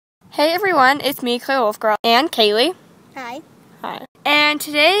Hey everyone, it's me, Claire Wolfgirl, and Kaylee. Hi. Hi. And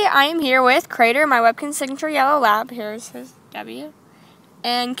today I am here with Crater, my Webkinz Signature Yellow Lab. Here's his W.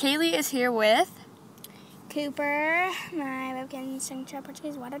 And Kaylee is here with Cooper, my Webkinz Signature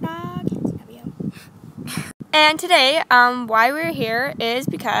Portuguese Water Dog. W. And today, why we're here is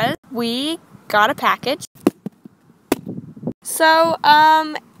because we got a package. So,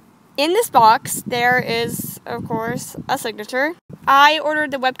 in this box, there is, of course, a signature. I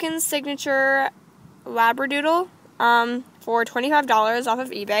ordered the Webkinz Signature Labradoodle for $25 off of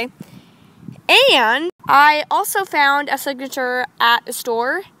eBay. And I also found a signature at a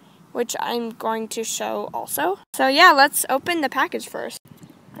store, which I'm going to show also. So yeah, let's open the package first.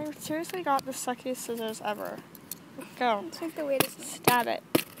 I seriously got the suckiest scissors ever. Go. It's like the weirdest. Stab it.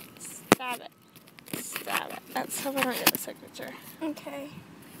 Stab it. Stab it. That's how I don't get the signature. Okay.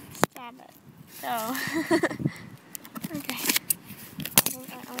 Stab it. Go. Okay.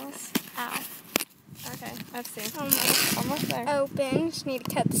 I almost. Ow. Okay, let's see. Almost there. Open. Just need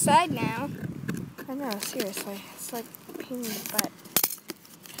to cut the side now. I know, seriously. It's like peeing in the butt.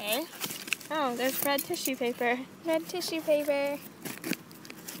 Okay. Oh, there's red tissue paper. Red tissue paper.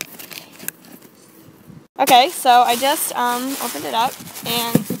 Okay, so I just opened it up,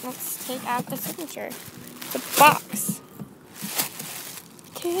 and let's take out the signature. The box.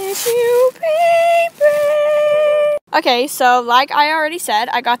 Tissue paper! Okay, so like I already said,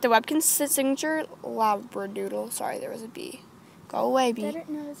 I got the Webkinz Signature Labradoodle. Sorry, there was a B. Go away, B.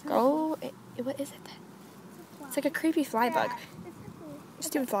 Go. What is it then? It's like a creepy fly bug.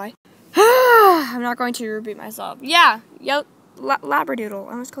 Stupid fly. I'm not going to repeat myself. Yeah, Labradoodle.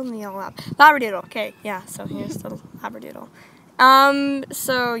 I almost called him the yellow lab. Labradoodle. Okay, yeah. So here's the Labradoodle.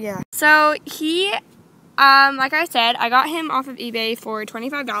 So yeah. So he, like I said, I got him off of eBay for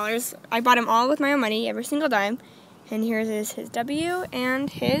 $25. I bought him all with my own money, every single dime. And here's his W and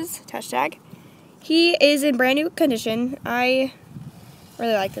his touch tag. He is in brand new condition. I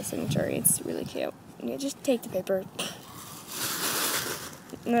really like the signature. It's really cute. Yeah, just take the paper.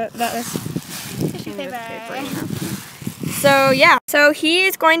 No, that's Tissue paper. So yeah, so he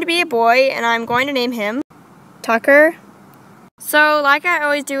is going to be a boy, and I'm going to name him Tucker. So like I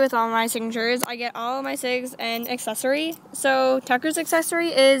always do with all my signatures, I get all of my sigs and accessory. So Tucker's accessory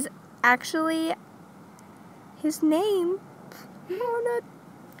is actually his name on a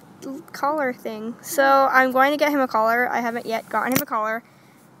collar thing. So I'm going to get him a collar. I haven't yet gotten him a collar.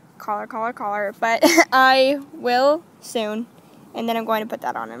 Collar, but I will soon. And then I'm going to put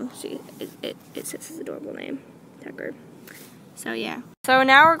that on him. See, it says his adorable name, Tucker. So yeah. So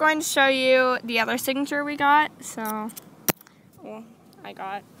now we're going to show you the other signature we got. So, well, I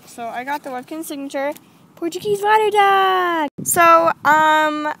got the Webkinz Signature Portuguese Water Dog. So,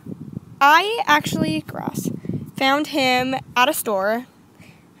 I actually found him at a store,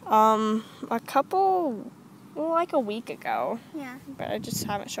 like a week ago. Yeah. But I just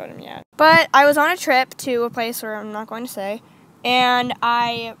haven't showed him yet. But I was on a trip to a place where I'm not going to say, and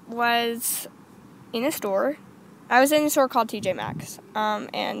I was in a store. I was in a store called TJ Maxx,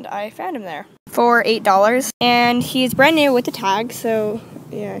 and I found him there for $8. And he's brand new with the tag, so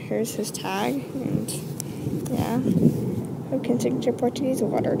yeah, here's his tag, and yeah, Webkinz Signature Portuguese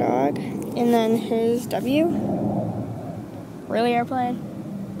Water Dog, and then his W. Really, airplane?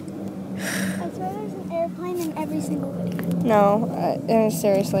 I swear there's an airplane in every single video. No,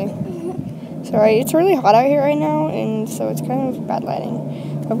 seriously. Sorry, it's really hot out here right now, and so it's kind of bad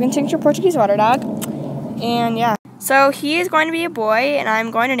lighting. Webkinz Signature Portuguese Water Dog, and yeah. So he is going to be a boy, and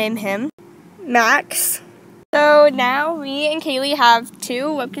I'm going to name him Max. So now me and Kaylee have two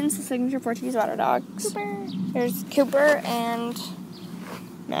Webkinz Signature Portuguese Water Dogs. Cooper. There's Cooper and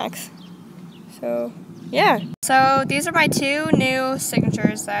Max. So yeah. So these are my two new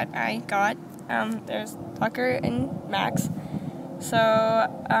signatures that I got. There's Tucker and Max. So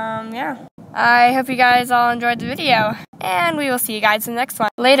yeah. I hope you guys all enjoyed the video, and we will see you guys in the next one.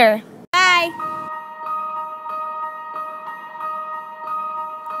 Later. Bye.